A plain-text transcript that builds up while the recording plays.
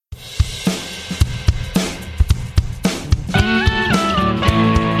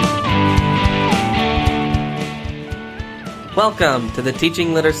Welcome to the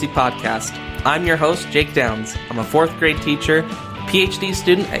Teaching Literacy Podcast. I'm your host, Jake Downs. I'm a fourth grade teacher, PhD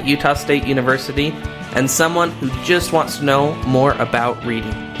student at Utah State University, and someone who just wants to know more about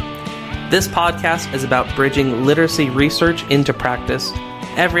reading. This podcast is about bridging literacy research into practice.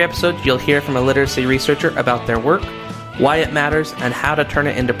 Every episode, you'll hear from a literacy researcher about their work, why it matters, and how to turn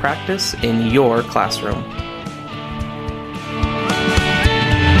it into practice in your classroom.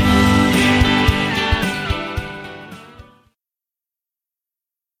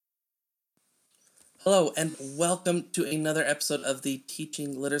 Hello, and welcome to another episode of the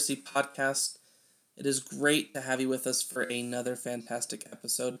Teaching Literacy Podcast. It is great to have you with us for another fantastic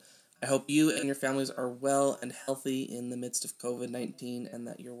episode. I hope you and your families are well and healthy in the midst of COVID-19 and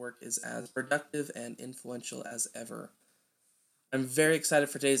that your work is as productive and influential as ever. I'm very excited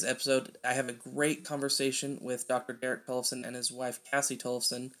for today's episode. I have a great conversation with Dr. Derek Tollefson and his wife, Cassie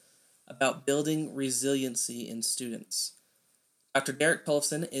Tollefson, about building resiliency in students. Dr. Derek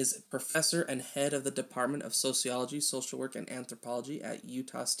Tollefson is professor and head of the Department of Sociology, Social Work, and Anthropology at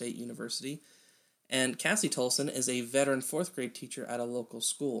Utah State University, and Cassie Tollefson is a veteran fourth grade teacher at a local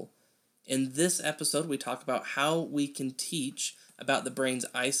school. In this episode, we talk about how we can teach about the brain's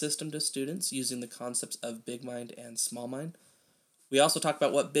eye system to students using the concepts of big mind and small mind. We also talk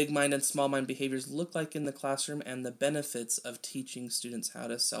about what big mind and small mind behaviors look like in the classroom and the benefits of teaching students how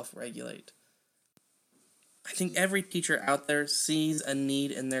to self-regulate. I think every teacher out there sees a need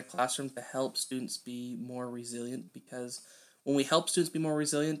in their classroom to help students be more resilient, because when we help students be more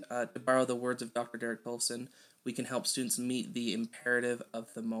resilient, to borrow the words of Dr. Derek Tollefson, we can help students meet the imperative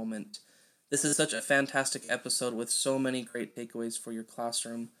of the moment. This is such a fantastic episode with so many great takeaways for your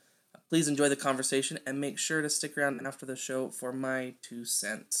classroom. Please enjoy the conversation and make sure to stick around after the show for my 2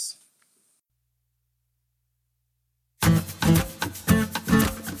 cents.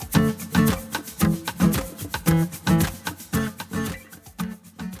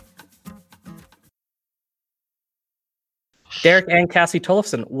 Derek and Cassie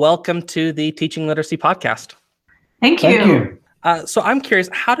Tollefson, welcome to the Teaching Literacy Podcast. Thank you. So I'm curious,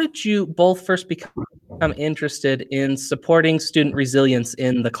 how did you both first become interested in supporting student resilience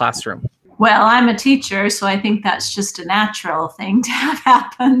in the classroom? Well, I'm a teacher, so I think that's just a natural thing to have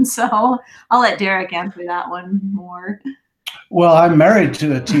happen. So I'll let Derek answer that one more. Well, I'm married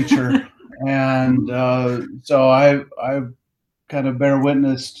to a teacher, and so I kind of bear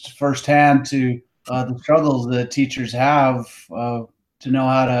witness firsthand to the struggles that teachers have to know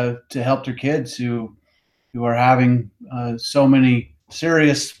how to help their kids who are having so many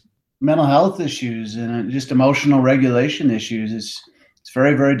serious mental health issues and just emotional regulation issues. It's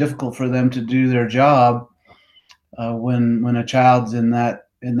very, very difficult for them to do their job when a child's in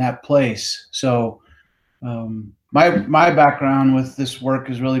that place. So my background with this work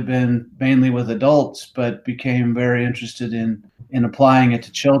has really been mainly with adults, but became very interested in applying it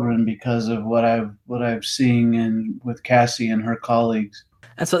to children because of what I've seen with Cassie and her colleagues.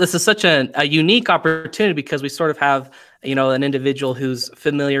 And so this is such a unique opportunity because we sort of have, an individual who's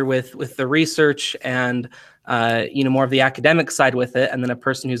familiar with the research and, more of the academic side with it, and then a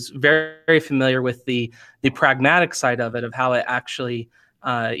person who's very, very familiar with the pragmatic side of it, of how it actually,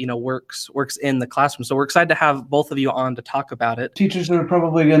 works in the classroom. So we're excited to have both of you on to talk about it. Teachers are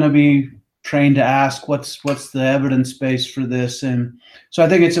probably going to be trained to ask what's the evidence base for this, and so I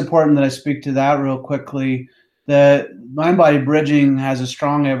think it's important that I speak to that real quickly. That mind-body bridging has a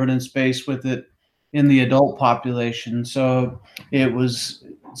strong evidence base with it in the adult population. So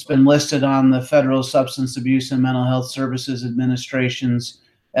it's been listed on the Federal Substance Abuse and Mental Health Services Administration's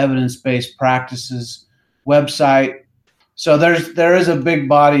evidence-based practices website. So there is a big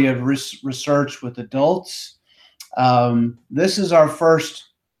body of research with adults. This is our first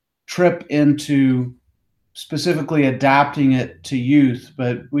trip into specifically adapting it to youth,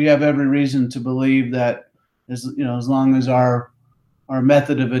 but we have every reason to believe that as long as our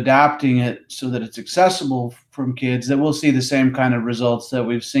method of adapting it so that it's accessible from kids, that we'll see the same kind of results that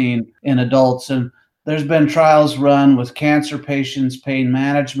we've seen in adults. And there's been trials run with cancer patients, pain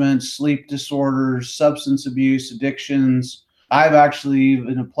management, sleep disorders, substance abuse, addictions. I've actually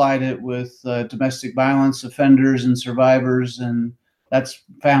even applied it with domestic violence offenders and survivors, and that's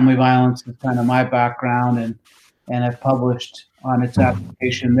family violence is kind of my background, and I've published on its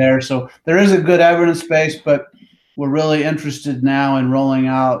application there. So there is a good evidence base, but we're really interested now in rolling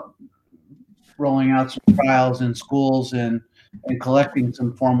out some trials in schools and collecting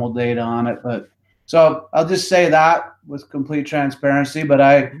some formal data on it. But so I'll just say that with complete transparency, but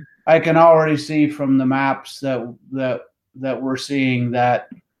I can already see from the maps that we're seeing that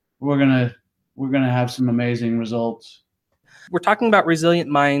we're gonna have some amazing results. We're talking about resilient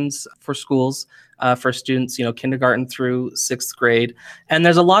minds for schools. for students, kindergarten through 6th grade. And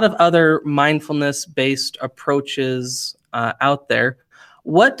there's a lot of other mindfulness-based approaches out there.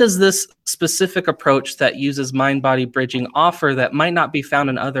 What does this specific approach that uses mind-body bridging offer that might not be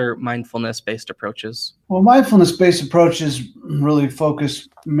found in other mindfulness-based approaches? Well, mindfulness-based approaches really focus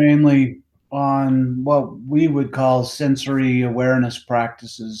mainly on what we would call sensory awareness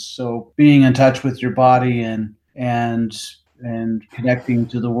practices. So being in touch with your body and connecting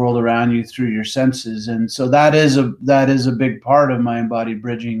to the world around you through your senses. And so that is a big part of mind-body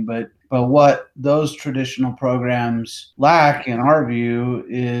bridging. But what those traditional programs lack, in our view,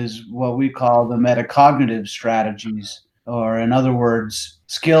 is what we call the metacognitive strategies, or in other words,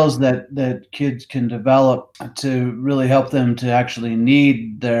 skills that kids can develop to really help them to actually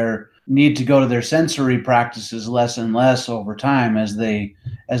need to go to their sensory practices less and less over time as they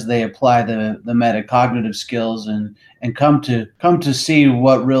apply the metacognitive skills and come to see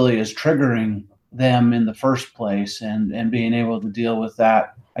what really is triggering them in the first place, and being able to deal with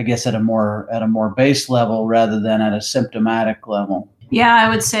that, I guess, at a more base level rather than at a symptomatic level. Yeah, I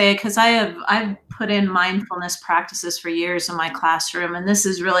would say, because I've put in mindfulness practices for years in my classroom, and this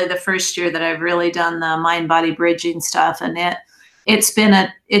is really the first year that I've really done the mind-body bridging stuff, and it's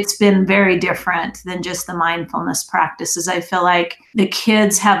been very different than just the mindfulness practices. I feel like the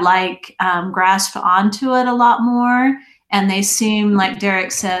kids have grasped onto it a lot more, and they seem, like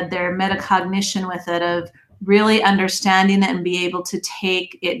Derek said, their metacognition with it, of really understanding it and be able to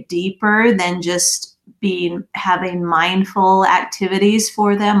take it deeper than just having mindful activities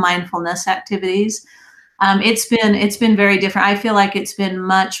for them, mindfulness activities. It's been very different. I feel like it's been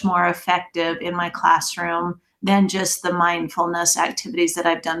much more effective in my classroom than just the mindfulness activities that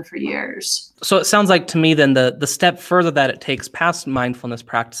I've done for years. So it sounds like to me then the step further that it takes past mindfulness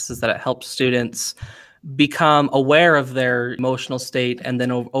practices, that it helps students become aware of their emotional state and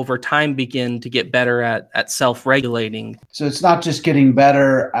then over time begin to get better at self-regulating. So it's not just getting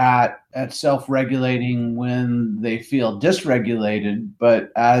better at self-regulating when they feel dysregulated,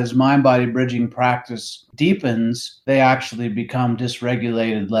 but as mind-body bridging practice deepens, they actually become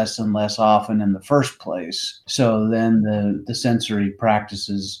dysregulated less and less often in the first place. So then the sensory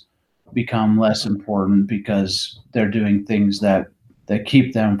practices become less important because they're doing things that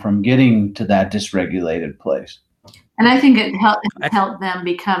keep them from getting to that dysregulated place. And I think it helped them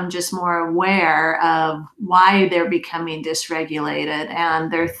become just more aware of why they're becoming dysregulated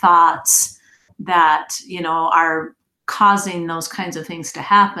and their thoughts that, are causing those kinds of things to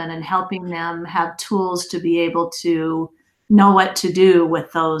happen, and helping them have tools to be able to know what to do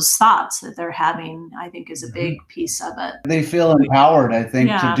with those thoughts that they're having, I think is a big piece of it. They feel empowered, I think,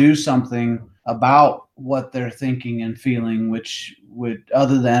 to do something about what they're thinking and feeling, which would,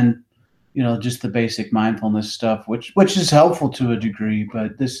 other than just the basic mindfulness stuff, which is helpful to a degree,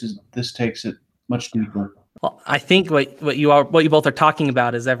 but this takes it much deeper. Well, I think what you both are talking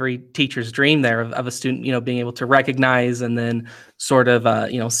about is every teacher's dream there of a student, being able to recognize and then sort of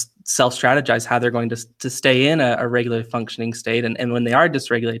self-strategize how they're going to stay in a regular functioning state, and when they are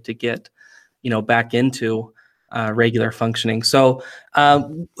dysregulated, to get back into regular functioning. So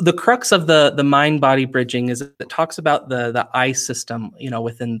the crux of the mind-body bridging is it talks about the I system,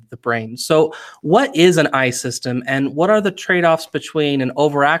 within the brain. So what is an I system, and what are the trade-offs between an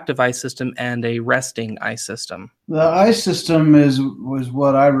overactive I system and a resting I system? The I system was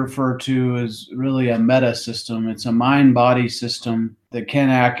what I refer to as really a meta system. It's a mind-body system that can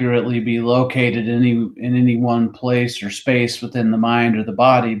accurately be located in any one place or space within the mind or the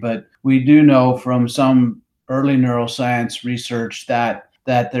body. But we do know from some early neuroscience research that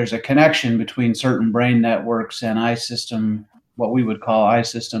there's a connection between certain brain networks and I system, what we would call I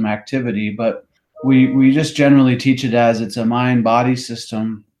system activity. But we just generally teach it as it's a mind-body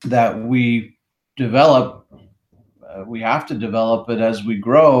system that we develop. We have to develop it as we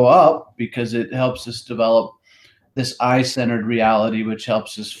grow up because it helps us develop this I-centered reality, which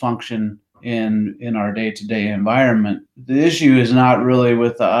helps us function in our day-to-day environment. The issue is not really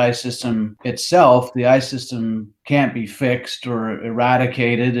with the I system itself. The I system can't be fixed or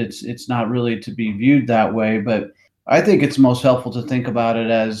eradicated. It's not really to be viewed that way, but I think it's most helpful to think about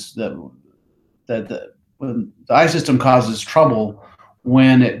it as when the I system causes trouble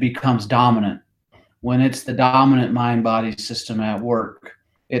when it becomes dominant, when it's the dominant mind-body system at work.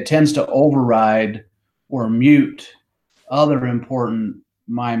 It tends to override or mute other important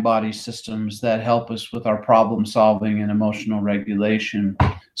mind-body systems that help us with our problem solving and emotional regulation.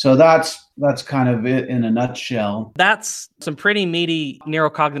 So that's kind of it in a nutshell. That's some pretty meaty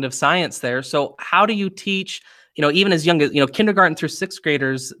neurocognitive science there. So how do you teach, even as young as, kindergarten through 6th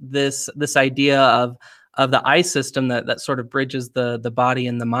graders, this idea of the I system that sort of bridges the body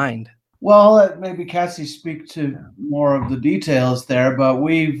and the mind? Well, maybe Cassie speak to more of the details there, but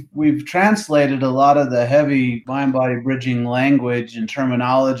we've translated a lot of the heavy mind-body bridging language and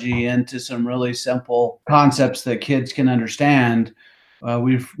terminology into some really simple concepts that kids can understand.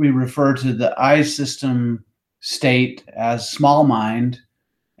 We refer to the I system state as small mind,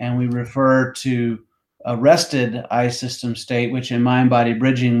 and we refer to a rested I system state, which in mind-body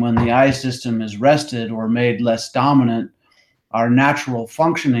bridging, when the I system is rested or made less dominant, our natural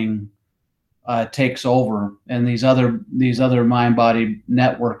functioning takes over, and these other mind body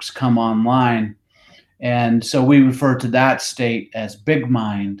networks come online, and so we refer to that state as big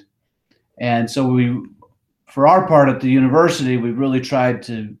mind. And so for our part at the university, we've really tried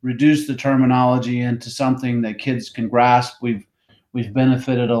to reduce the terminology into something that kids can grasp. We've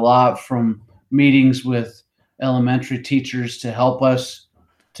benefited a lot from meetings with elementary teachers to help us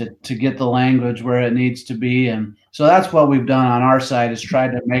to get the language where it needs to be. And so that's what we've done on our side, is try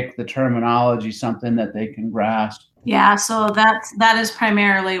to make the terminology something that they can grasp. Yeah, so that is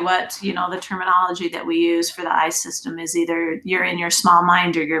primarily what, the terminology that we use for the I system is either you're in your small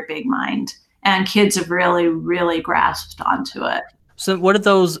mind or your big mind. And kids have really, really grasped onto it. So what do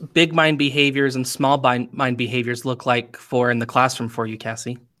those big mind behaviors and small mind behaviors look like in the classroom for you,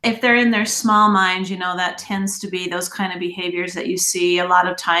 Cassie? If they're in their small mind, that tends to be those kind of behaviors that you see a lot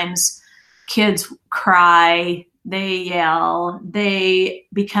of times. Kids cry, they yell, they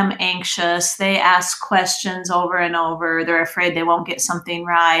become anxious, they ask questions over and over, they're afraid they won't get something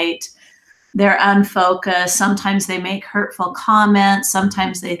right, they're unfocused, sometimes they make hurtful comments,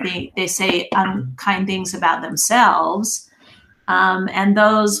 sometimes they say unkind things about themselves. And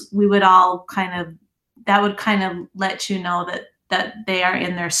those we would all that would kind of let you know that they are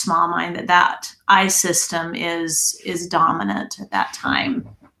in their small mind, that I system is dominant at that time.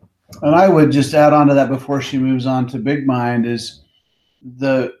 And I would just add on to that before she moves on to big mind is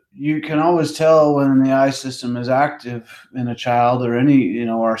you can always tell when the I system is active in a child or any,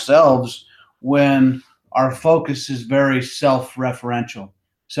 ourselves, when our focus is very self-referential.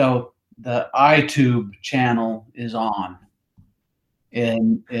 So the I tube channel is on,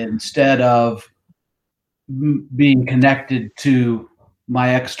 and instead of being connected to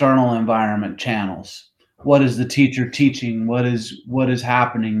my external environment channels. What is the teacher teaching? What is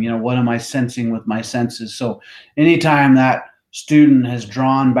happening? What am I sensing with my senses? So anytime that student has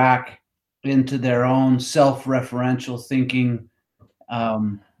drawn back into their own self-referential thinking,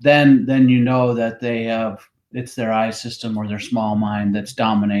 then that it's their I system or their small mind that's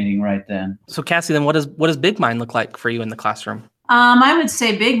dominating right then. So Cassie, then what does big mind look like for you in the classroom? I would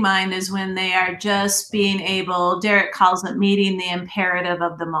say big mind is when they are just being able, Derek calls it meeting the imperative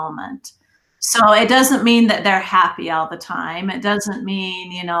of the moment. So it doesn't mean that they're happy all the time. It doesn't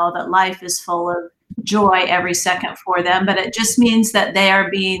mean, that life is full of joy every second for them, but it just means that they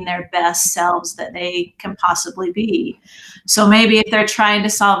are being their best selves that they can possibly be. So maybe if they're trying to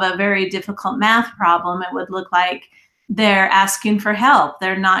solve a very difficult math problem, it would look like they're asking for help.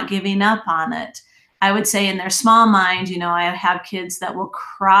 They're not giving up on it. I would say in their small mind, I have kids that will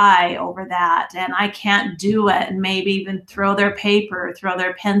cry over that and I can't do it, and maybe even throw their paper, throw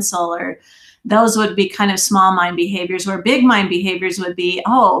their pencil, or those would be kind of small mind behaviors, where big mind behaviors would be,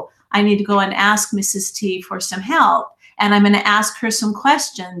 oh, I need to go and ask Mrs. T for some help. And I'm going to ask her some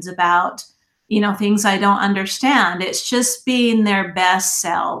questions about, things I don't understand. It's just being their best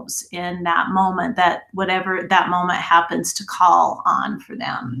selves in that moment, that whatever that moment happens to call on for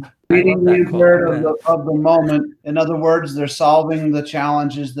them. Meeting the imperative of the moment. In other words, they're solving the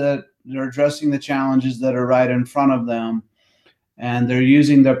challenges they're addressing the challenges that are right in front of them. And they're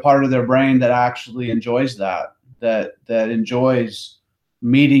using their part of their brain that actually enjoys that enjoys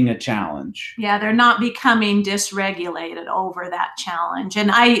meeting a challenge. Yeah, they're not becoming dysregulated over that challenge.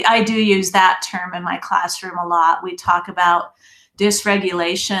 And I do use that term in my classroom a lot. We talk about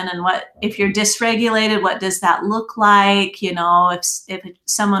dysregulation and if you're dysregulated, what does that look like? If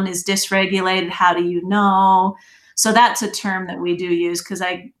someone is dysregulated, how do you know? So that's a term that we do use, because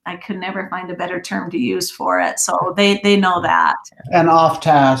I could never find a better term to use for it. So they know that. And off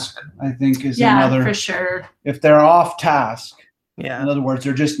task, I think, is another. Yeah, for sure. If they're off task, yeah. In other words,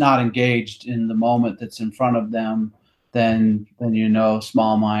 they're just not engaged in the moment that's in front of them, then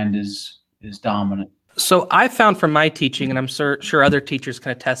small mind is dominant. So I found from my teaching, and I'm sure other teachers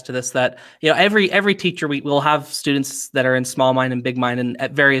can attest to this, that every teacher will have students that are in small mind and big mind, and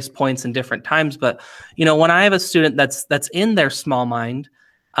at various points and different times. But when I have a student that's in their small mind,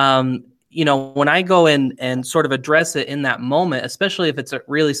 when I go in and sort of address it in that moment, especially if it's a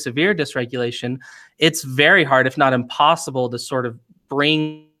really severe dysregulation, it's very hard, if not impossible, to sort of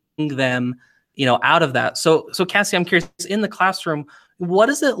bring them out of that. So Cassie, I'm curious, in the classroom, what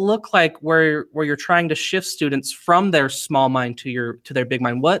does it look like where you're trying to shift students from their small mind to their big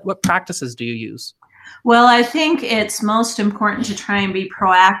mind? What practices do you use? Well, I think it's most important to try and be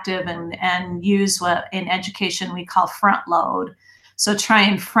proactive and use what in education we call front load. So try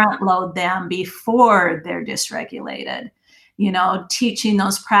and front load them before they're dysregulated. Teaching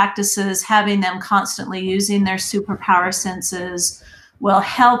those practices, having them constantly using their superpower senses will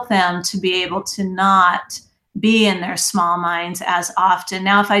help them to be able to not be in their small minds as often.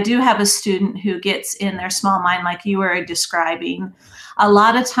 Now, if I do have a student who gets in their small mind, like you were describing, a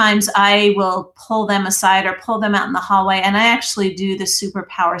lot of times I will pull them aside or pull them out in the hallway, and I actually do the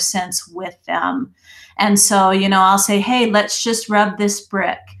superpower sense with them. And so, I'll say, hey, let's just rub this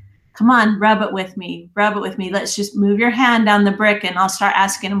brick. Come on, rub it with me. Let's just move your hand down the brick, and I'll start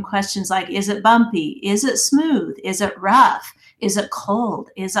asking them questions like, is it bumpy? Is it smooth? Is it rough? Is it cold?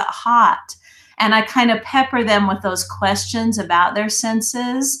 Is it hot? And I kind of pepper them with those questions about their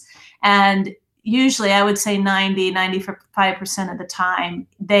senses. And usually I would say 95% of the time,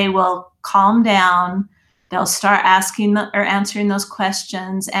 they will calm down. They'll start asking or answering those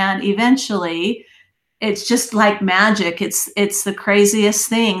questions. And eventually, it's just like magic. It's the craziest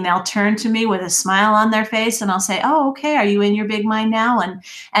thing. They'll turn to me with a smile on their face, and I'll say, oh, okay, are you in your big mind now?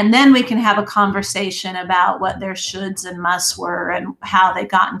 And then we can have a conversation about what their shoulds and musts were and how they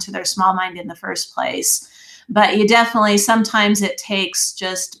got into their small mind in the first place. But sometimes it takes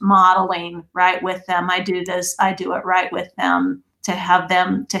just modeling right with them. I do it right with them to help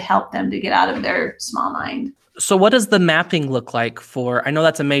them to get out of their small mind. So what does the mapping look like I know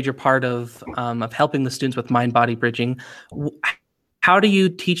that's a major part of helping the students with mind-body bridging. How do you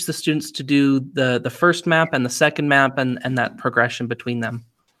teach the students to do the first map and the second map and that progression between them?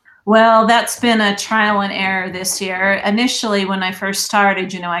 Well, that's been a trial and error this year. Initially, when I first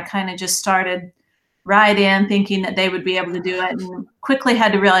started, I kind of just started right in thinking that they would be able to do it, and quickly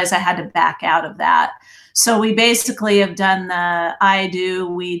had to realize I had to back out of that. So we basically have done the I do,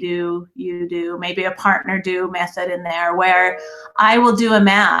 we do, you do, maybe a partner do method in there, where I will do a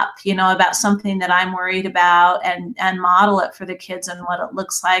map, about something that I'm worried about and model it for the kids and what it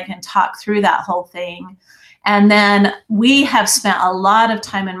looks like and talk through that whole thing. And then we have spent a lot of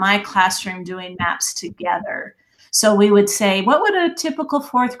time in my classroom doing maps together. So we would say, what would a typical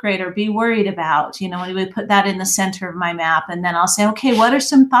fourth grader be worried about? We would put that in the center of my map. And then I'll say, okay, what are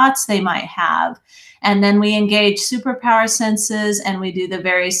some thoughts they might have? And then we engage superpower senses, and we do the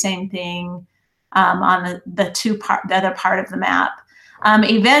very same thing on the other part of the map.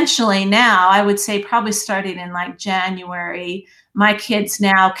 Eventually now, I would say probably starting in like January, my kids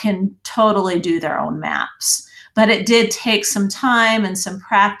now can totally do their own maps. But it did take some time and some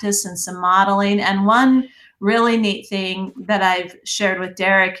practice and some modeling. And one really neat thing that I've shared with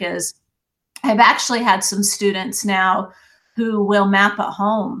Derek is I've actually had some students now who will map at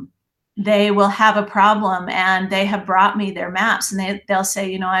home. They will have a problem and they have brought me their maps, and they'll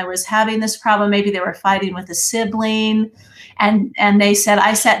say, I was having this problem. Maybe they were fighting with a sibling, and they said,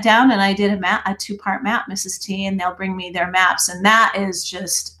 I sat down and I did a two-part map, Mrs. T, and they'll bring me their maps. And that is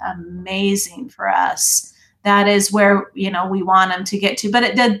just amazing for us. That is where, we want them to get to, but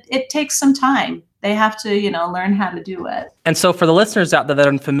it takes some time. They have to, learn how to do it. And so for the listeners out there that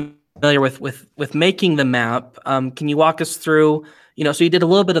are familiar with making the map, can you walk us through, so you did a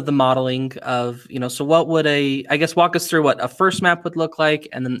little bit of the modeling of, so what would walk us through what a first map would look like,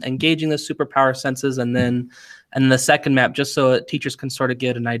 and then engaging the superpower senses, and the second map, just so teachers can sort of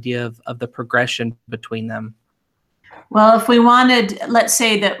get an idea of the progression between them. Well, if we wanted, let's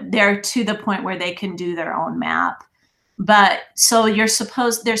say that they're to the point where they can do their own map, but so they're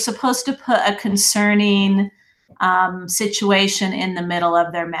supposed to put a concerning situation in the middle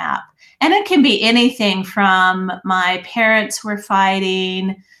of their map. And it can be anything from my parents were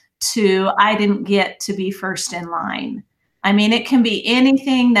fighting to I didn't get to be first in line. I mean, it can be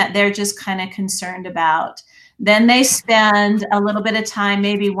anything that they're just kind of concerned about. Then they spend a little bit of time,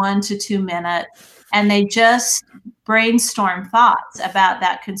 maybe 1 to 2 minutes, and they just brainstorm thoughts about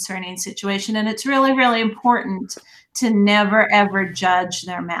that concerning situation. And it's really, really important to never, ever judge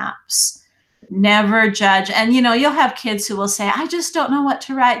their maps. Never judge. And, you'll have kids who will say, I just don't know what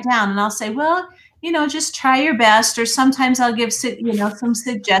to write down. And I'll say, well, just try your best. Or sometimes I'll give, some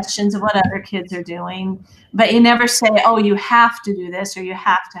suggestions of what other kids are doing. But you never say, oh, you have to do this or you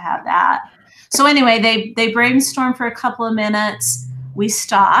have to have that. So anyway, they brainstorm for a couple of minutes. We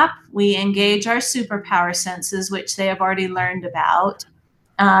stop. We engage our superpower senses, which they have already learned about.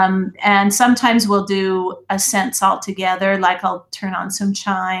 And sometimes we'll do a sense altogether, like I'll turn on some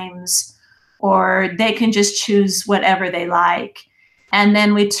chimes, or they can just choose whatever they like. And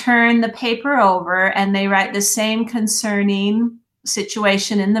then we turn the paper over and they write the same concerning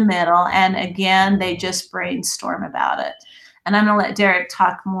situation in the middle. And again, they just brainstorm about it. And I'm going to let Derek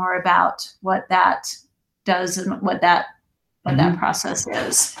talk more about what that does and what that process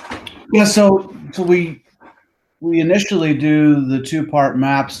is. Yeah, so we initially do the 2-part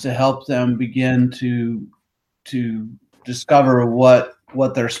maps to help them begin to discover what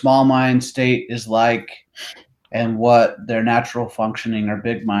their small mind state is like and what their natural functioning or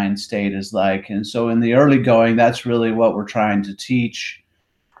big mind state is like. And so in the early going, that's really what we're trying to teach,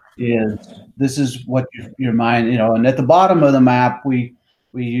 is this is what your mind, and at the bottom of the map, we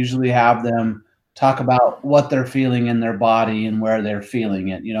usually have them talk about what they're feeling in their body and where they're feeling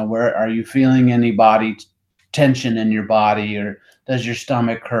it. Where are you feeling any body tension in your body, or does your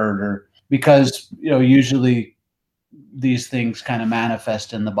stomach hurt? Or because, usually these things kind of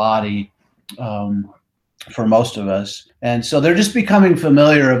manifest in the body for most of us. And so they're just becoming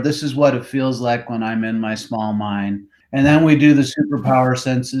familiar of, this is what it feels like when I'm in my small mind. And then we do the superpower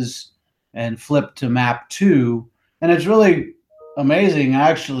senses and flip to map 2. And it's really amazing,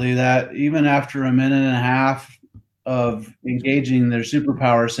 actually, that even after a minute and a half of engaging their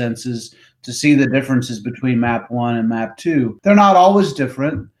superpower senses, to see the differences between map 1 and map 2. They're not always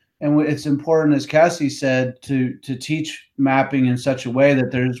different. And it's important, as Cassie said, to teach mapping in such a way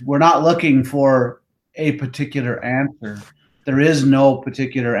that we're not looking for a particular answer. There is no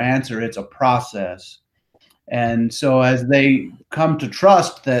particular answer. It's a process. And so as they come to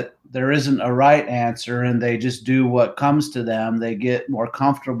trust that there isn't a right answer and they just do what comes to them, they get more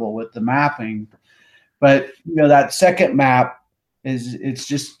comfortable with the mapping. But that second map it's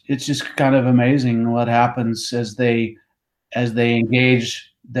just kind of amazing what happens as they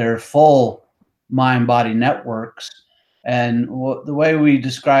engage their full mind-body networks. And the way we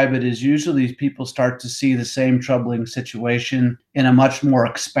describe it is, usually people start to see the same troubling situation in a much more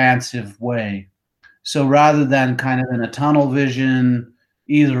expansive way. So rather than kind of in a tunnel vision,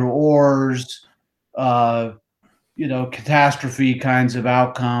 either ors, catastrophe kinds of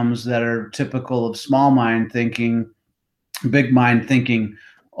outcomes that are typical of small mind thinking, big mind thinking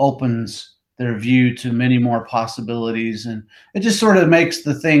opens their view to many more possibilities. And it just sort of makes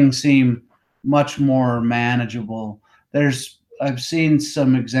the thing seem much more manageable. I've seen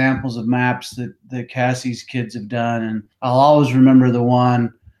some examples of maps that Cassie's kids have done, and I'll always remember the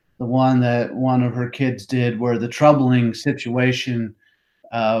one that one of her kids did, where the troubling situation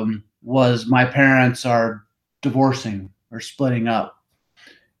was, my parents are divorcing or splitting up.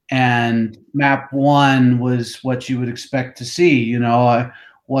 And map 1 was what you would expect to see.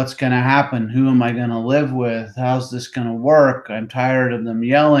 What's going to happen? Who am I going to live with? How's this going to work? I'm tired of them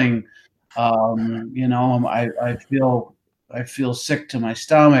yelling. I feel sick to my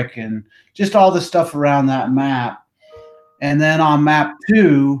stomach, and just all the stuff around that map. And then on map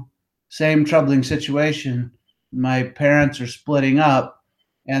 2, same troubling situation. My parents are splitting up,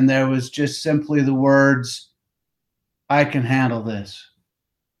 and there was just simply the words, I can handle this.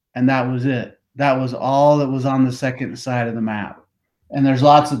 And that was it. That was all that was on the second side of the map. And there's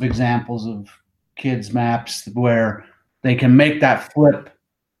lots of examples of kids' maps where they can make that flip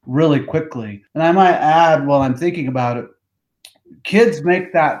really quickly. And I might add, while I'm thinking about it, kids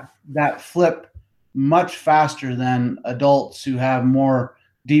make that flip much faster than adults who have more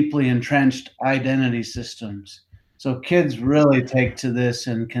deeply entrenched identity systems. So kids really take to this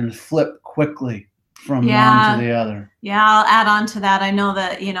and can flip quickly from one to the other. Yeah, I'll add on to that. I know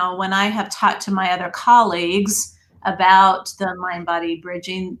that, when I have talked to my other colleagues about the mind-body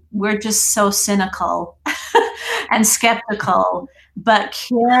bridging, we're just so cynical and skeptical. But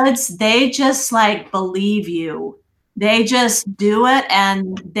kids, they just believe you. They just do it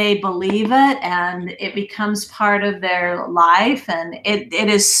and they believe it, and it becomes part of their life. And it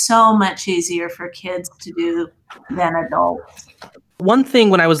is so much easier for kids to do than adults. One thing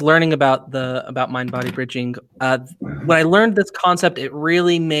when I was learning about mind-body bridging, when I learned this concept, it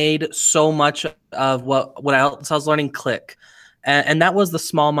really made so much of what else I was learning click. And that was the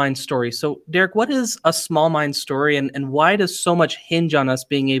small mind story. So Derek, what is a small mind story, and why does so much hinge on us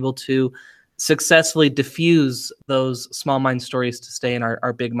being able to successfully diffuse those small mind stories to stay in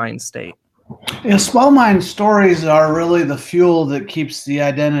our big mind state? Yeah, small mind stories are really the fuel that keeps the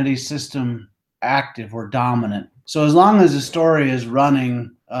identity system active or dominant. So as long as the story is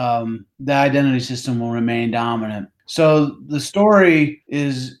running, the identity system will remain dominant. So the story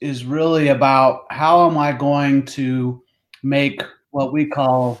is really about, how am I going to make what we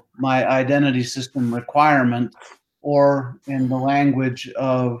call my identity system requirement, or in the language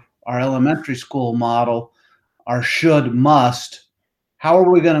of our elementary school model, our should must. How are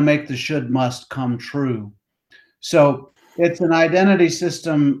we going to make the should must come true? So it's an identity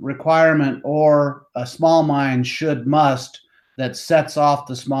system requirement or a small mind should must that sets off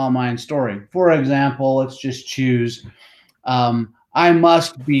the small mind story. For example, let's just choose I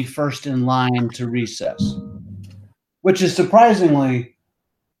must be first in line to recess, which is surprisingly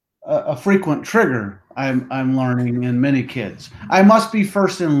a frequent trigger I'm learning in many kids. I must be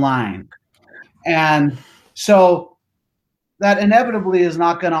first in line. And so that inevitably is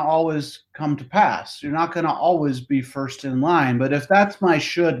not going to always come to pass. You're not going to always be first in line. But if that's my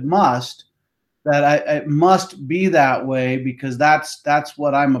should must, that I must be that way because that's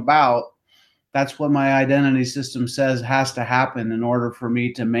what I'm about. That's what my identity system says has to happen in order for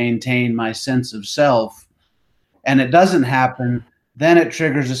me to maintain my sense of self. And it doesn't happen, then it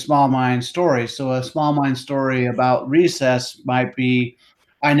triggers a small mind story. So a small mind story about recess might be,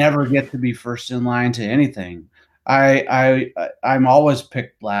 I never get to be first in line to anything. I'm always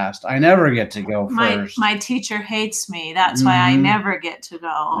picked last. I never get to go first. My teacher hates me. That's why I never get to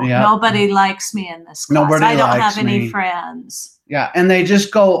go. Yep. Nobody likes me in this class. Nobody I don't likes have any me. friends. Yeah, and they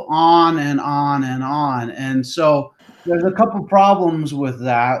just go on and on and on. And so there's a couple problems with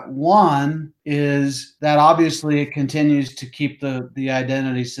that. One is that obviously it continues to keep the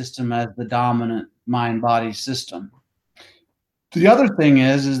identity system as the dominant mind-body system. The other thing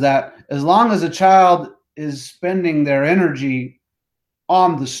is that as long as a child is spending their energy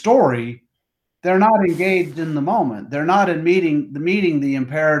on the story, they're not engaged in the moment. They're not in meeting the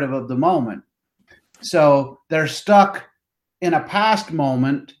imperative of the moment. So they're stuck in a past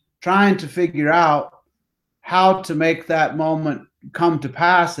moment trying to figure out how to make that moment come to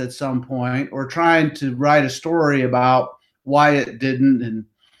pass at some point, or trying to write a story about why it didn't.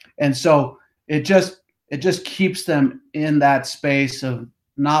 And so it just keeps them in that space of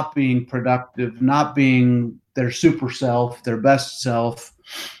not being productive, not being their super self, their best self,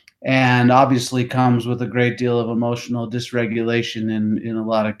 and obviously comes with a great deal of emotional dysregulation in a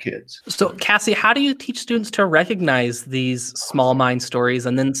lot of kids. So, Cassie, how do you teach students to recognize these small mind stories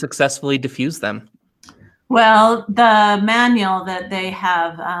and then successfully diffuse them? Well, the manual that they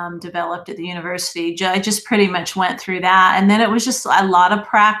have developed at the university, I just pretty much went through that. And then it was just a lot of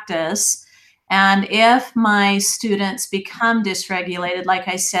practice. And if my students become dysregulated, like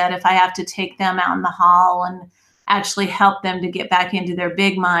I said, if I have to take them out in the hall and actually help them to get back into their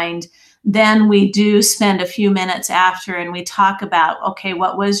big mind, then we do spend a few minutes after and we talk about, okay,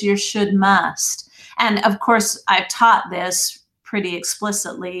 what was your should must? And of course, I've taught this pretty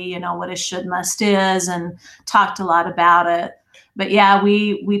explicitly, you know, what a should must is, and talked a lot about it. But yeah,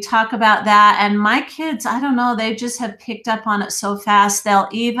 we talk about that. And my kids, I don't know, they just have picked up on it so fast. They'll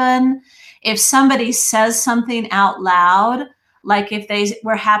even, if somebody says something out loud, like if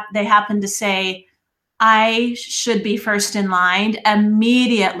they happen to say, I should be first in line,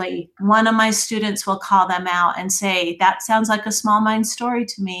 immediately one of my students will call them out and say, that sounds like a small mind story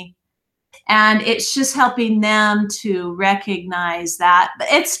to me. And it's just helping them to recognize that. But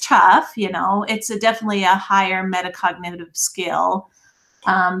it's tough, you know, it's definitely a higher metacognitive skill.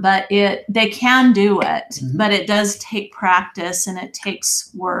 But they can do it, but it does take practice and it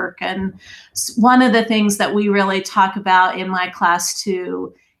takes work. And one of the things that we really talk about in my class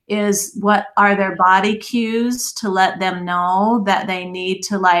too is what are their body cues to let them know that they need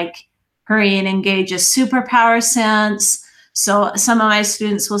to like hurry and engage a superpower sense. So some of my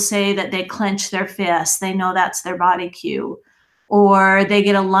students will say that they clench their fists. They know that's their body cue, or they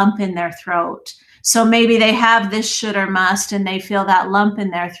get a lump in their throat. So maybe they have this should or must and they feel that lump in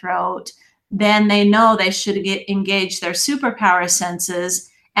their throat. Then they know they should engage their superpower senses.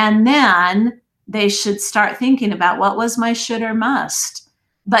 And then they should start thinking about what was my should or must.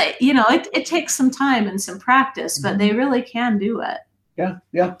 But, you know, it takes some time and some practice, but they really can do it.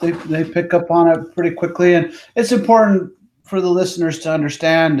 Yeah, they pick up on it pretty quickly. And it's important for the listeners to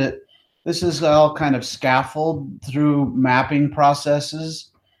understand that this is all kind of scaffolded through mapping processes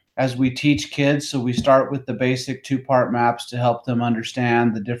as we teach kids. So we start with the basic 2-part maps to help them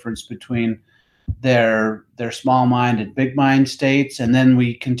understand the difference between their small mind and big mind states. And then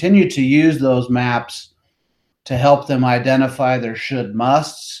we continue to use those maps to help them identify their should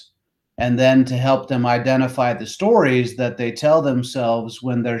musts, and then to help them identify the stories that they tell themselves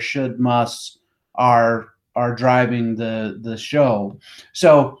when their should musts are driving the show.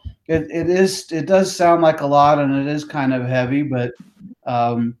 So it does sound like a lot, and it is kind of heavy, but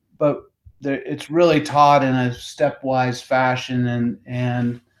it's really taught in a stepwise fashion,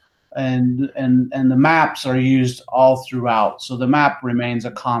 and the maps are used all throughout. So the map remains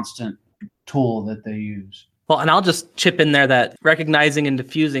a constant tool that they use. Well, and I'll just chip in there that recognizing and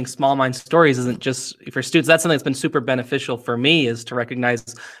diffusing small mind stories isn't just for students. That's something that's been super beneficial for me, is to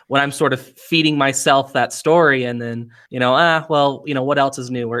recognize when I'm sort of feeding myself that story, and then, what else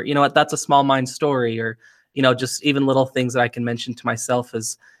is new? Or, what, that's a small mind story. Or, just even little things that I can mention to myself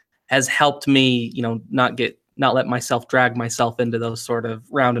has helped me, not let myself drag myself into those sort of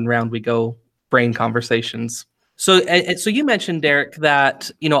round and round we go brain conversations. So you mentioned, Derek, that,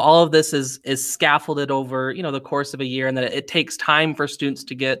 all of this is scaffolded over, the course of a year, and that it takes time for students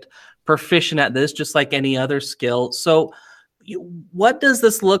to get proficient at this, just like any other skill. So what does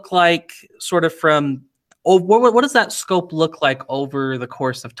this look like sort of what does that scope look like over the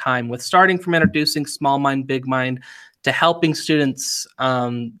course of time, with starting from introducing small mind, big mind, to helping students,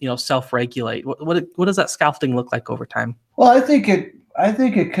 self-regulate? What does that scaffolding look like over time? Well, I think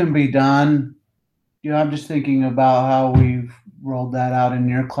it can be done. I'm just thinking about how we've rolled that out in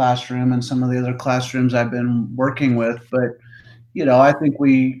your classroom and some of the other classrooms I've been working with. But, I think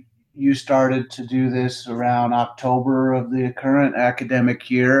you started to do this around October of the current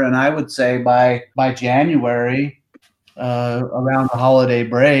academic year. And I would say by January, around the holiday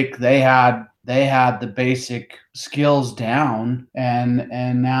break, they had the basic skills down,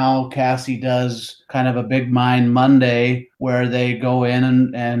 and now Cassie does kind of a Big Mind Monday where they go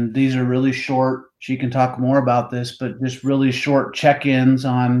in and these are really short. She can talk more about this, but just really short check-ins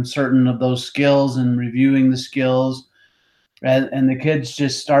on certain of those skills and reviewing the skills, and the kids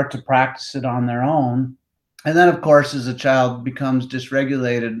just start to practice it on their own. And then, of course, as a child becomes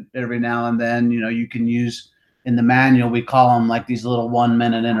dysregulated every now and then, you can use, in the manual, we call them like these little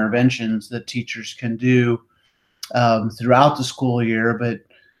 1-minute interventions that teachers can do throughout the school year. But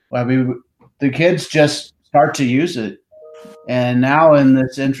the kids just start to use it. And now, in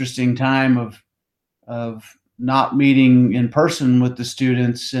this interesting time of not meeting in person with the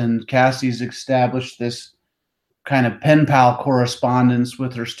students, and Cassie's established this kind of pen pal correspondence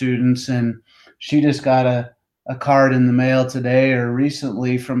with her students, and she just got a card in the mail today or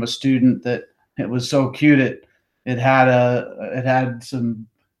recently from a student that it was so cute. It had some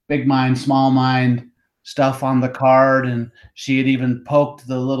big mind, small mind stuff on the card, and she had even poked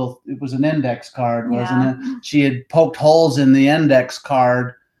it was an index card, wasn't it? She had poked holes in the index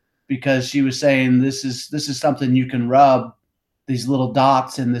card because she was saying this is something you can rub these little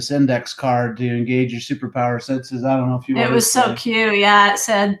dots in this index card to engage your superpower senses. I don't know if you. It was so cute. Yeah, it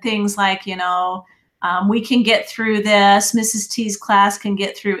said things like, we can get through this. Mrs. T's class can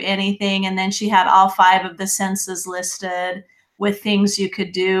get through anything. And then she had all 5 of the senses listed with things you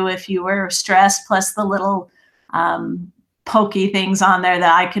could do if you were stressed, plus the little pokey things on there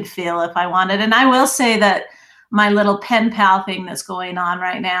that I could feel if I wanted. And I will say that my little pen pal thing that's going on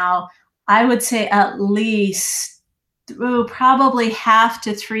right now, I would say at least probably half to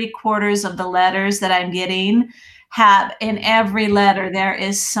 3/4 of the letters that I'm getting have, in every letter, there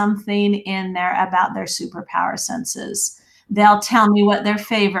is something in there about their superpower senses. They'll tell me what their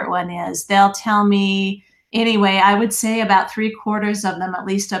favorite one is. They'll tell me, anyway, I would say about 3/4 of them, at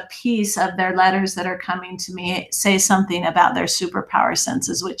least a piece of their letters that are coming to me, say something about their superpower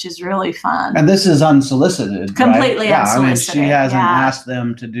senses, which is really fun. And this is unsolicited, completely right? unsolicited. She hasn't asked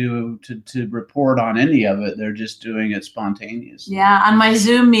them to report on any of it. They're just doing it spontaneously. Yeah, on my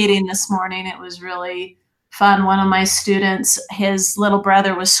Zoom meeting this morning, it was really fun. One of my students, his little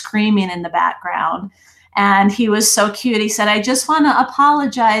brother was screaming in the background, and he was so cute. He said, I just want to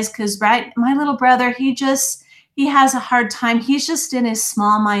apologize because, my little brother, he has a hard time. He's just in his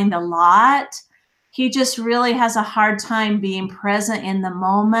small mind a lot. He just really has a hard time being present in the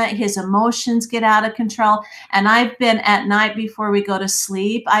moment. His emotions get out of control. And I've been, at night before we go to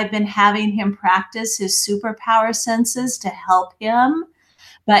sleep, I've been having him practice his superpower senses to help him.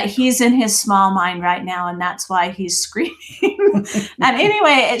 But he's in his small mind right now, and that's why he's screaming. And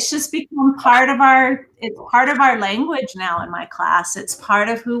anyway, it's just become part of our language now in my class. It's part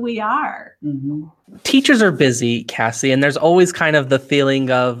of who we are. Mm-hmm. Teachers are busy, Cassie, and there's always kind of the feeling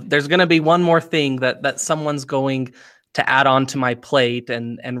of there's going to be one more thing that someone's going to add on to my plate,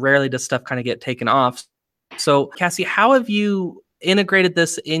 and rarely does stuff kind of get taken off. So, Cassie, how have you integrated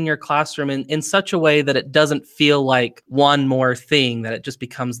this in your classroom in such a way that it doesn't feel like one more thing, that it just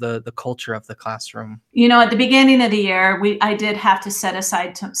becomes the culture of the classroom? At the beginning of the year, I did have to set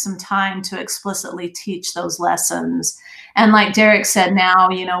aside some time to explicitly teach those lessons. And like Derek said, now,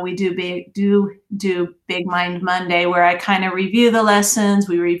 we do Big Mind Monday, where I kind of review the lessons.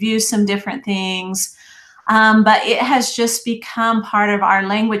 We review some different things. But it has just become part of our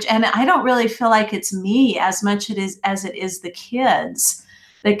language. And I don't really feel like it's me as much as it is the kids.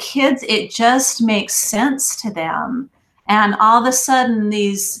 The kids, it just makes sense to them. And all of a sudden,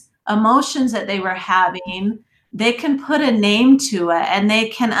 these emotions that they were having, they can put a name to it, and they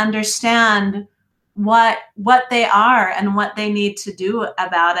can understand what they are and what they need to do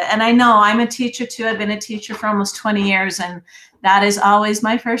about it. And I know I'm a teacher too. I've been a teacher for almost 20 years, and that is always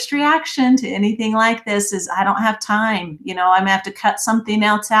my first reaction to anything like this is I don't have time. I'm gonna have to cut something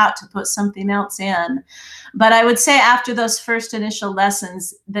else out to put something else in. But I would say after those first initial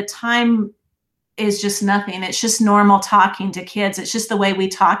lessons, the time is just nothing. It's just normal talking to kids. It's just the way we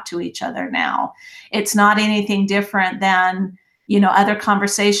talk to each other now. It's not anything different than, other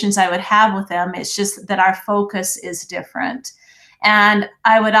conversations I would have with them. It's just that our focus is different. And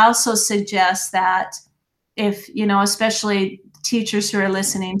I would also suggest that if, especially teachers who are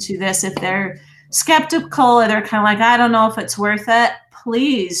listening to this, if they're skeptical or they're kind of like, I don't know if it's worth it,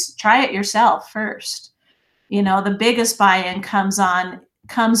 please try it yourself first. The biggest buy-in comes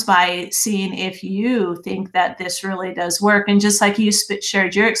by seeing if you think that this really does work. And just like you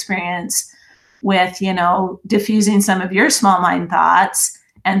shared your experience with, diffusing some of your small mind thoughts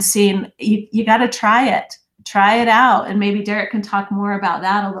and seeing, you got to try it out. And maybe Derek can talk more about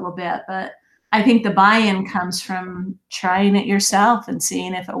that a little bit, but I think the buy-in comes from trying it yourself and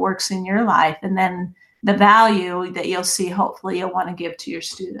seeing if it works in your life. And then the value that you'll see, hopefully you'll want to give to your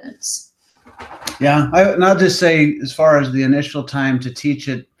students. Yeah, I'll just say, as far as the initial time to teach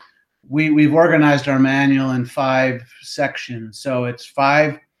it, we've organized our manual in 5 sections. So it's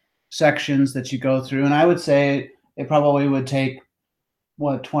 5 sections that you go through. And I would say it probably would take,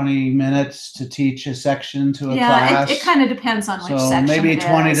 20 minutes to teach a section to a class? Yeah, it kind of depends on which section. So maybe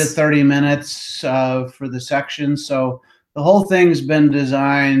 20 to 30 minutes for the section. So the whole thing's been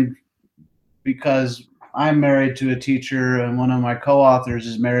designed because I'm married to a teacher and one of my co-authors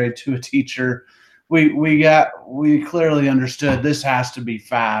is married to a teacher. We clearly understood this has to be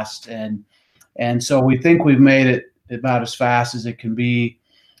fast, and so we think we've made it about as fast as it can be.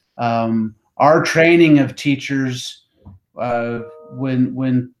 Our training of teachers,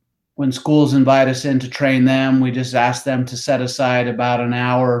 when schools invite us in to train them, we just ask them to set aside about an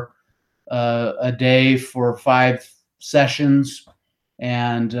hour a day for 5 sessions.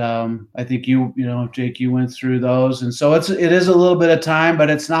 And I think Jake, you went through those, and so it is a little bit of time, but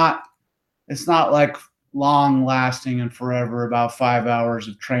it's not like long lasting and forever. About 5 hours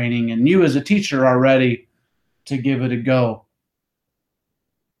of training, and you as a teacher are ready to give it a go.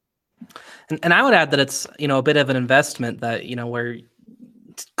 And I would add that it's a bit of an investment that where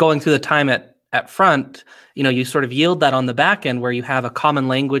going through the time at front, you sort of yield that on the back end where you have a common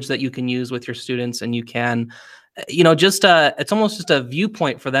language that you can use with your students, and you can. It's almost just a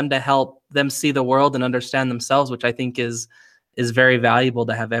viewpoint for them to help them see the world and understand themselves, which I think is very valuable,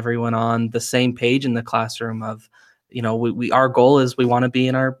 to have everyone on the same page in the classroom of, our goal is we want to be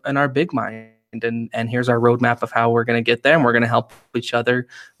in our big mind, and here's our roadmap of how we're going to get there, and we're going to help each other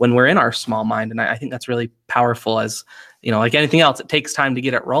when we're in our small mind. And I think that's really powerful. As like anything else, it takes time to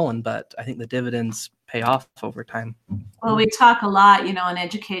get it rolling, but I think the dividends pay off over time. Well, we talk a lot, in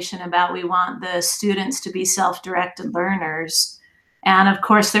education about we want the students to be self-directed learners. And of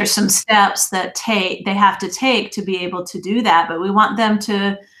course, there's some steps that they have to take to be able to do that. But we want them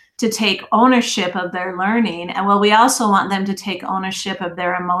to take ownership of their learning. And we also want them to take ownership of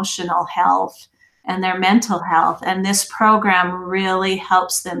their emotional health and their mental health. And this program really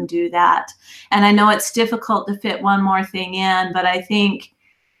helps them do that. And I know it's difficult to fit one more thing in, but I think,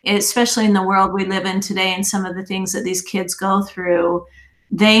 especially in the world we live in today and some of the things that these kids go through,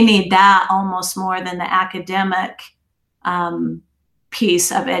 they need that almost more than the academic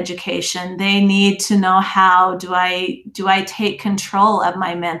piece of education. They need to know, how do I take control of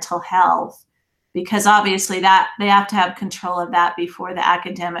my mental health? Because obviously that they have to have control of that before the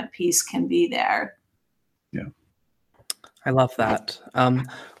academic piece can be there. Yeah. I love that.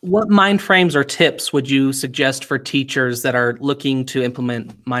 What mind frames or tips would you suggest for teachers that are looking to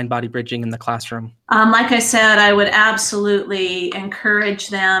implement mind-body bridging in the classroom? Like I said, I would absolutely encourage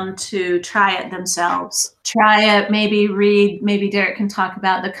them to try it themselves. Try it, maybe Derek can talk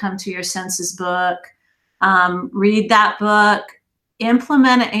about the Come to Your Senses book. Read that book,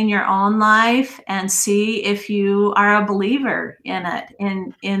 implement it in your own life, and see if you are a believer in it,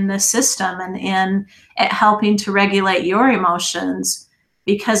 in the system, and in it helping to regulate your emotions.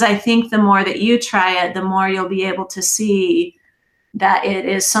 Because I think the more that you try it, the more you'll be able to see that it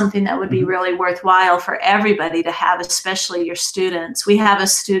is something that would be really worthwhile for everybody to have, especially your students. We have a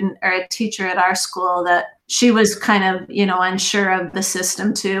student or a teacher at our school that she was kind of, unsure of the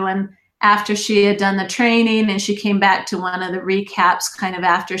system too. And after she had done the training and she came back to one of the recaps kind of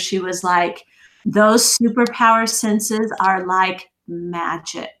after, she was like, those superpower senses are like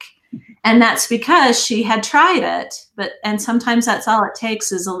magic. And that's because she had tried it, and sometimes that's all it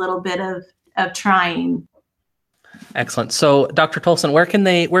takes is a little bit of trying. Excellent. So, Dr. Tolson, where can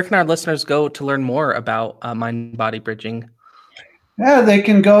our listeners go to learn more about mind-body bridging? Yeah, they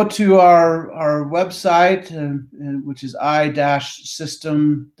can go to our website, which is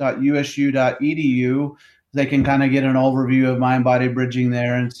i-system.usu.edu. They can kind of get an overview of mind-body bridging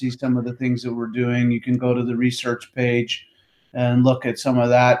there and see some of the things that we're doing. You can go to the research page and look at some of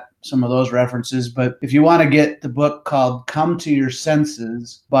those references. But if you want to get the book called Come to Your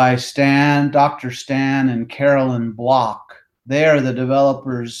Senses by Dr. Stan and Carolyn Block, they are the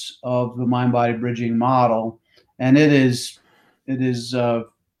developers of the mind-body bridging model. And it is, I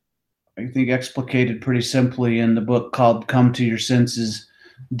think, explicated pretty simply in the book called Come to Your Senses,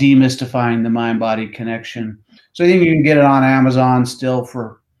 Demystifying the Mind-Body Connection. So I think you can get it on Amazon still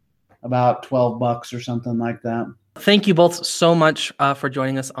for about $12 or something like that. Thank you both so much for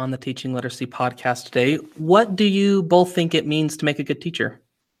joining us on the Teaching Literacy podcast today. What do you both think it means to make a good teacher?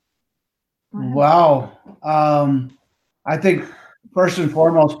 Wow. I think first and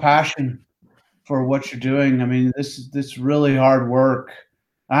foremost, passion for what you're doing. I mean, this is really hard work.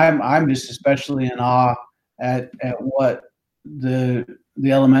 I'm just especially in awe at what the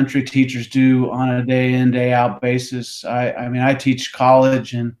elementary teachers do on a day in, day out basis. I mean, I teach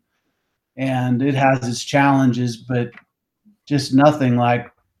college and it has its challenges, but just nothing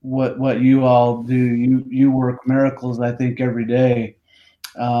like what you all do. You work miracles, I think, every day.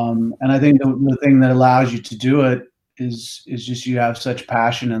 And I think the thing that allows you to do it is just you have such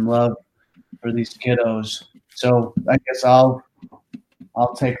passion and love for these kiddos. So I guess I'll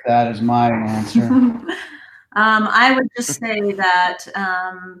take that as my answer. I would just say that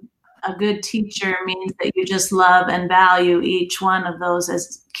a good teacher means that you just love and value each one of those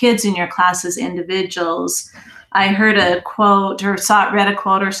as kids in your class as individuals. I heard a quote or read a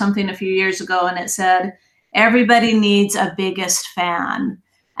quote or something a few years ago, and it said, everybody needs a biggest fan.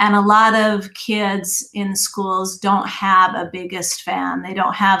 And a lot of kids in schools don't have a biggest fan. They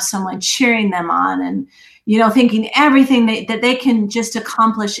don't have someone cheering them on and, thinking everything that they can just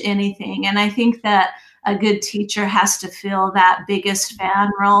accomplish anything. And I think that a good teacher has to fill that biggest fan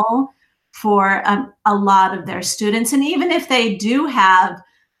role for a lot of their students. And even if they do have,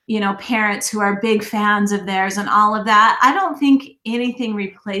 parents who are big fans of theirs and all of that, I don't think anything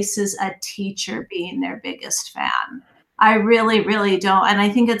replaces a teacher being their biggest fan. I really, really don't. And I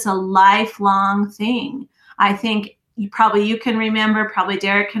think it's a lifelong thing. I think you can remember, probably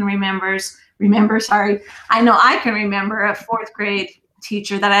Derek can remember, I know I can remember a fourth grade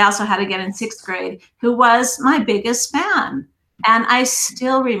teacher that I also had again in sixth grade who was my biggest fan. And I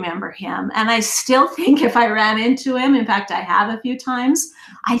still remember him. And I still think if I ran into him, in fact, I have a few times,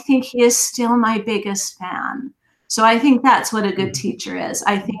 I think he is still my biggest fan. So I think that's what a good teacher is.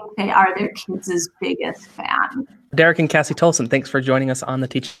 I think they are their kids' biggest fan. Derek and Cassie Tolson, thanks for joining us on the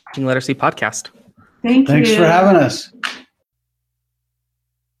Teaching Literacy podcast. Thanks you. Thanks for having us.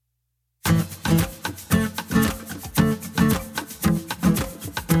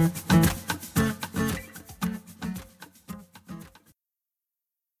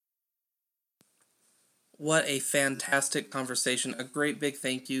 What a fantastic conversation. A great big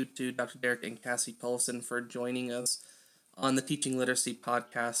thank you to Dr. Derek and Cassie Tolson for joining us on the Teaching Literacy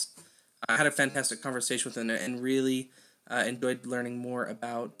podcast. I had a fantastic conversation with them and really enjoyed learning more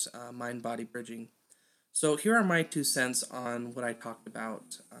about mind-body bridging. So here are my 2 cents on what I talked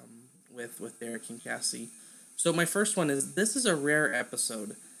about with Derek and Cassie. So my first one is, this is a rare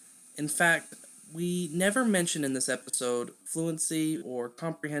episode. In fact, we never mention in this episode fluency or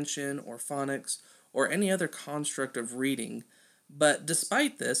comprehension or phonics or any other construct of reading. But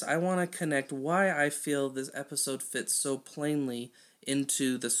despite this, I want to connect why I feel this episode fits so plainly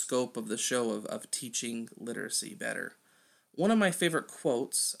into the scope of the show of teaching literacy better. One of my favorite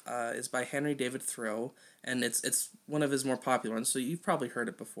quotes is by Henry David Thoreau, and it's one of his more popular ones, so you've probably heard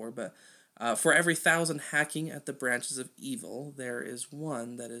it before, but for every 1,000 hacking at the branches of evil, there is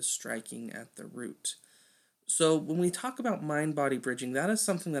one that is striking at the root. So when we talk about mind-body bridging, that is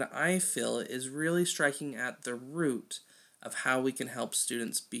something that I feel is really striking at the root of how we can help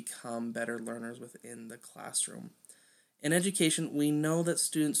students become better learners within the classroom. In education, we know that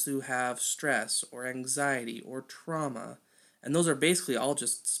students who have stress or anxiety or trauma, and those are basically all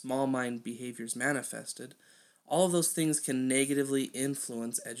just small mind behaviors manifested, all of those things can negatively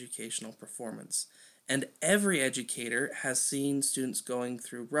influence educational performance. And every educator has seen students going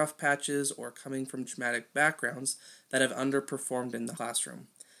through rough patches or coming from traumatic backgrounds that have underperformed in the classroom.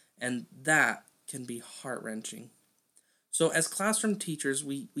 And that can be heart-wrenching. So as classroom teachers,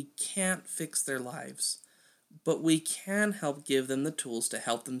 we can't fix their lives. but we can help give them the tools to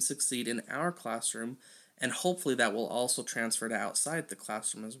help them succeed in our classroom, and hopefully that will also transfer to outside the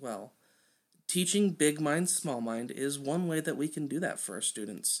classroom as well. Teaching big mind, small mind is one way that we can do that for our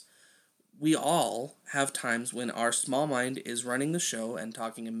students. We all have times when our small mind is running the show and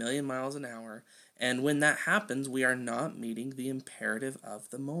talking a million miles an hour, and when that happens, we are not meeting the imperative of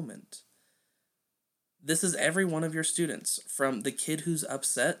the moment. This is every one of your students, from the kid who's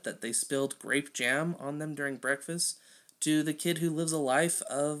upset that they spilled grape jam on them during breakfast, to the kid who lives a life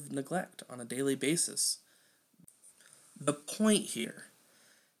of neglect on a daily basis. The point here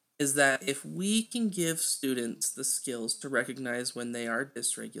is that if we can give students the skills to recognize when they are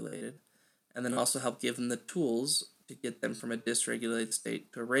dysregulated, and then also help give them the tools to get them from a dysregulated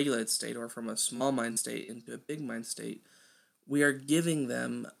state to a regulated state, or from a small mind state into a big mind state, we are giving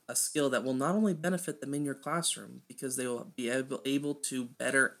them a skill that will not only benefit them in your classroom because they will be able to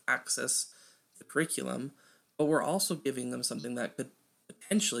better access the curriculum, but we're also giving them something that could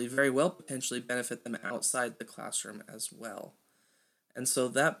very well potentially benefit them outside the classroom as well. And so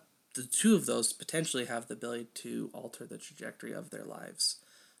that the two of those potentially have the ability to alter the trajectory of their lives.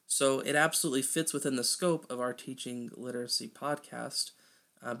 So it absolutely fits within the scope of our Teaching Literacy podcast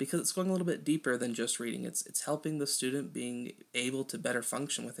because it's going a little bit deeper than just reading. It's helping the student being able to better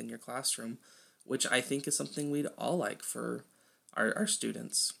function within your classroom, which I think is something we'd all like for our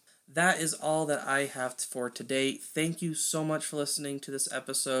students. That is all that I have for today. Thank you so much for listening to this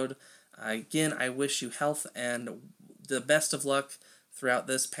episode. Again, I wish you health and the best of luck throughout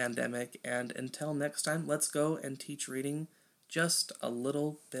this pandemic. And until next time, let's go and teach reading just a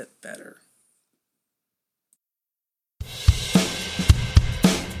little bit better.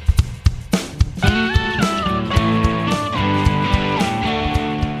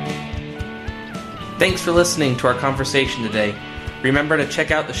 Thanks for listening to our conversation today. Remember to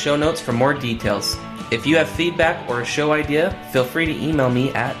check out the show notes for more details. If you have feedback or a show idea, feel free to email me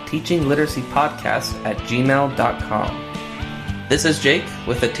at teachingliteracypodcast@gmail.com. This is Jake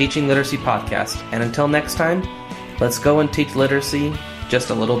with the Teaching Literacy Podcast, and until next time, let's go and teach literacy just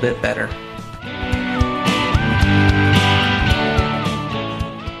a little bit better.